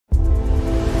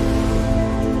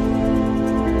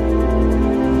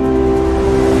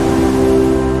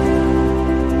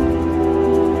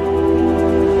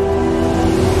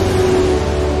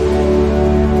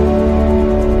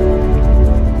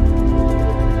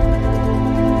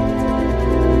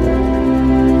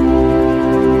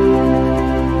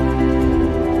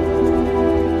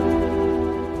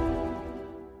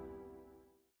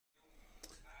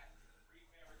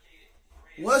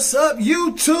What's up,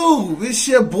 YouTube? It's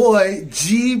your boy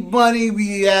G Money.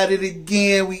 We at it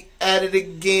again.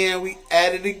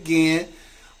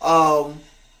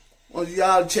 Want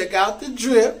y'all to check out the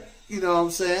drip. You know what I'm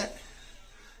saying?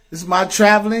 This is my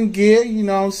traveling gear. You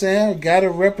know what I'm saying? Gotta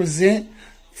represent.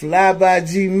 Fly by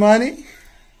G Money. You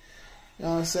know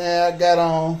what I'm saying? I got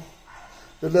on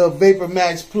the little Vapor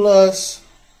Max Plus.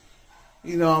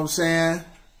 You know what I'm saying?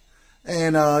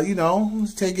 And, you know,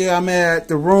 let's take it. I'm at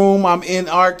the room. I'm in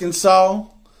Arkansas.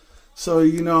 So,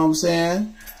 you know what I'm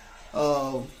saying?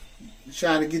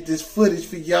 Trying to get this footage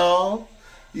for y'all.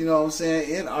 You know what I'm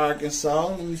saying? In Arkansas.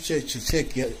 Let me check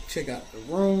out the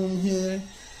room here.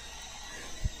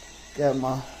 Got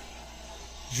my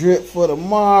drip for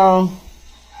tomorrow.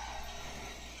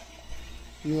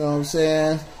 You know what I'm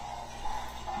saying?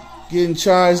 Getting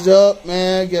charged up,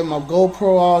 man. Get my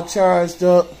GoPro all charged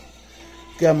up.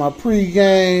 Got my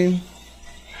pregame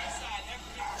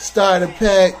starter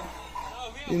pack.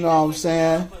 You know what I'm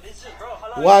saying?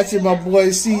 Watching my boy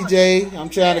CJ. I'm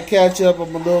trying to catch up.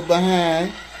 I'm a little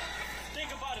behind.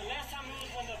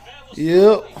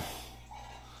 Yep.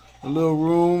 A little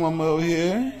room. I'm over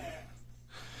here.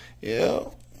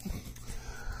 Yep.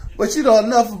 But you know,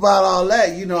 enough about all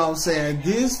that. You know what I'm saying?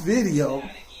 This video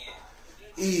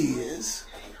is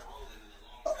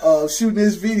shooting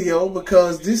this video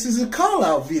because this is a call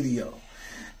out video.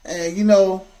 And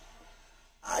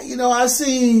I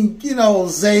seen,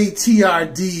 Zay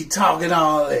TRD talking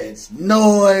all that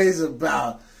noise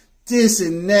about this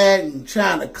and that and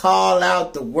trying to call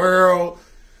out the world.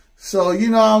 So, you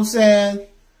know what I'm saying?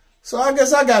 So I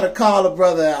guess I got to call a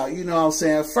brother out. You know what I'm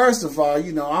saying? First of all,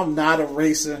 I'm not a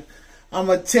racer. I'm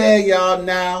going to tell y'all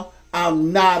now,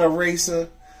 I'm not a racer.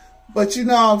 But you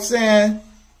know what I'm saying?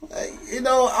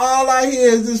 All I hear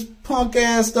is this punk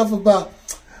ass stuff about,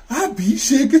 I beat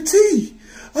Shaker T.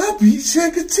 I beat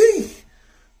Shaker T.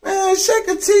 Man,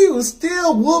 Shaker T will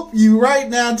still whoop you right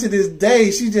now to this day.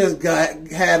 She just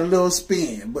had a little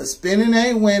spin. But spinning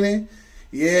ain't winning.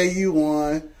 Yeah, you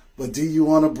won. But do you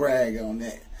want to brag on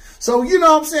that? So, you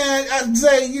know what I'm saying? I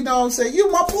say, you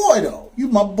my boy, though. You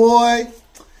my boy.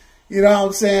 You know what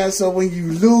I'm saying? So when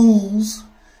you lose,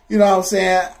 you know what I'm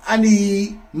saying, I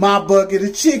need my bucket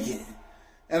of chicken.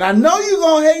 And I know you're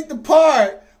going to hate the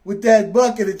part with that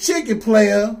bucket of chicken,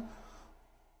 player.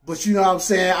 But you know what I'm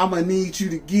saying, I'm going to need you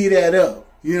to get that up.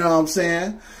 You know what I'm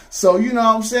saying? So, you know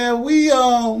what I'm saying, we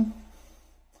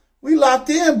locked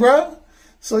in, bro.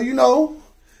 So,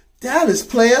 Dallas,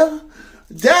 player.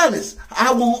 Dallas,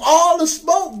 I want all the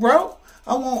smoke, bro.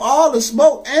 I want all the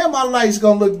smoke, and my light's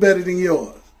going to look better than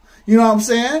yours. You know what I'm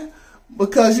saying?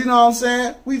 Because, you know what I'm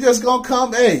saying, we just going to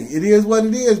come, hey, it is what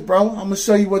it is, bro. I'm going to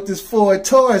show you what this Ford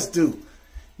Taurus do.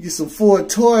 You get some Ford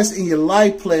Taurus in your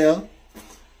life, player.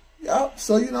 Yup,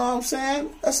 so you know what I'm saying?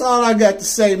 That's all I got to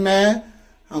say, man.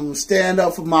 I'm going to stand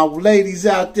up for my ladies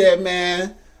out there,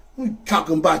 man. We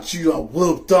talking about you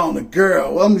whooped on a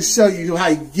girl. Well, let me show you how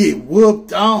you get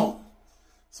whooped on.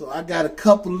 So I got a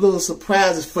couple little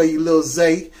surprises for you, little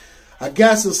Zay. I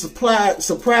got some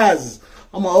surprises.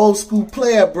 I'm an old school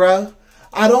player, bruh.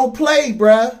 I don't play,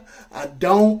 bruh. I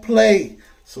don't play.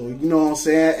 So, you know what I'm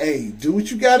saying? Hey, do what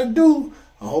you got to do.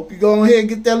 I hope you go ahead and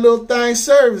get that little thing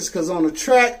serviced, because on the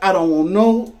track, I don't want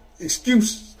no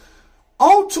excuses.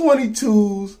 On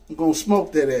 22s, I'm going to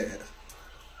smoke that ass.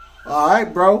 All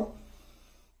right, bro.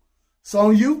 It's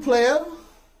on you, player.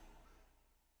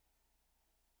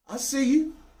 I see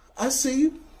you. I see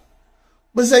you.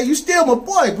 But say, you still my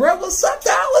boy, bro. What's up,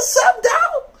 dog? What's up,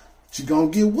 dog? But you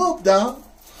going to get whooped, dog.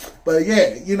 But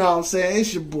yeah, you know what I'm saying?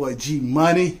 It's your boy G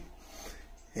Money.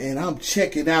 And I'm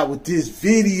checking out with this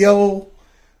video.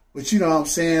 But you know what I'm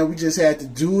saying? We just had to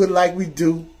do it like we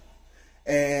do.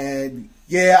 And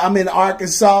yeah, I'm in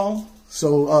Arkansas.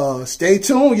 So stay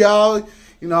tuned, y'all.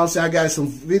 You know what I'm saying? I got some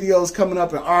videos coming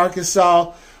up in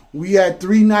Arkansas. We at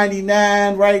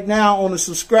 $3.99 right now on the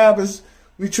subscribers.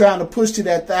 We trying to push to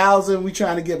that 1,000. We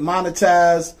trying to get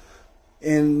monetized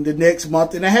in the next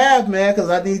month and a half, man, because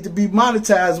I need to be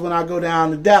monetized when I go down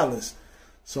to Dallas.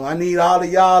 So I need all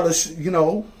of y'all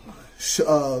to,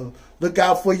 look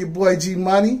out for your boy G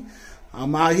Money.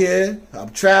 I'm out here. I'm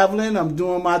traveling. I'm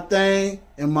doing my thing.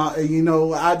 And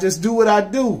I just do what I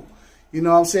do. You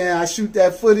know what I'm saying? I shoot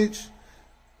that footage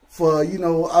for,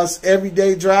 us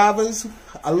everyday drivers.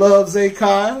 I love Zay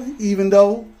Car, even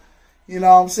though, you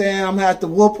know what I'm saying, I'm going to have to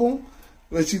whoop them.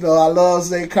 But, I love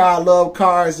Zay Car. I love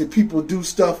cars that people do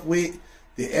stuff with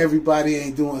that everybody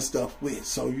ain't doing stuff with.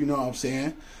 So, you know what I'm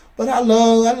saying? But I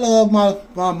love my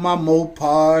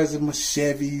Mopars and my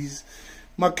Chevys,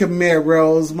 my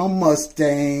Camaros, my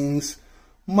Mustangs,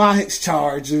 my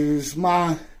Chargers,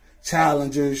 my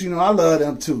challengers. You know, I love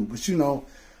them too. But, you know,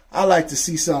 I like to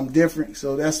see something different.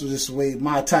 So that's just the way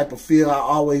my type of feel. I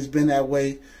always been that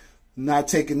way. Not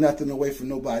taking nothing away from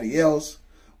nobody else.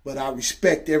 But I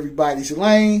respect everybody's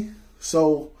lane.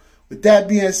 So with that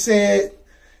being said,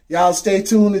 y'all stay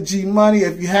tuned to G Money.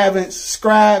 If you haven't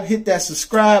subscribed, hit that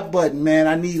subscribe button, man.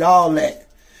 I need all that.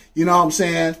 You know what I'm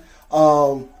saying?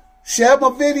 Share my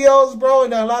videos, bro.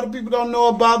 And a lot of people don't know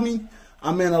about me.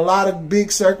 I'm in a lot of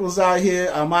big circles out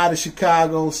here. I'm out of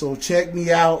Chicago, so check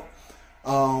me out.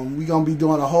 We're going to be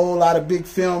doing a whole lot of big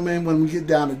filming when we get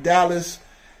down to Dallas.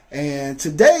 And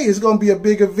today is going to be a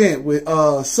big event with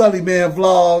Sully Man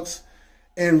Vlogs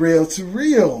and Real to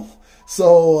Real.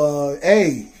 So,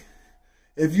 hey,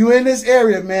 if you in this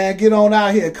area, man, get on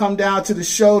out here. Come down to the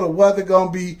show. The weather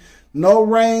going to be no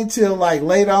rain till like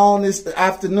later on this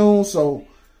afternoon. So,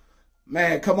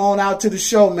 man, come on out to the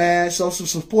show, man. Show some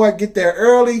support. Get there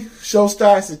early. Show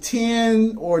starts at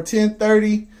 10 or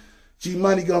 10:30. G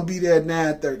Money going to be there at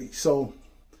 9:30. So,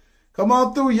 come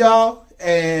on through, y'all.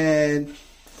 And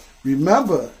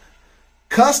remember,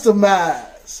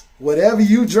 customize whatever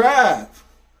you drive.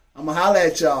 I'm going to holler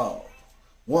at y'all.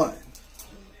 1.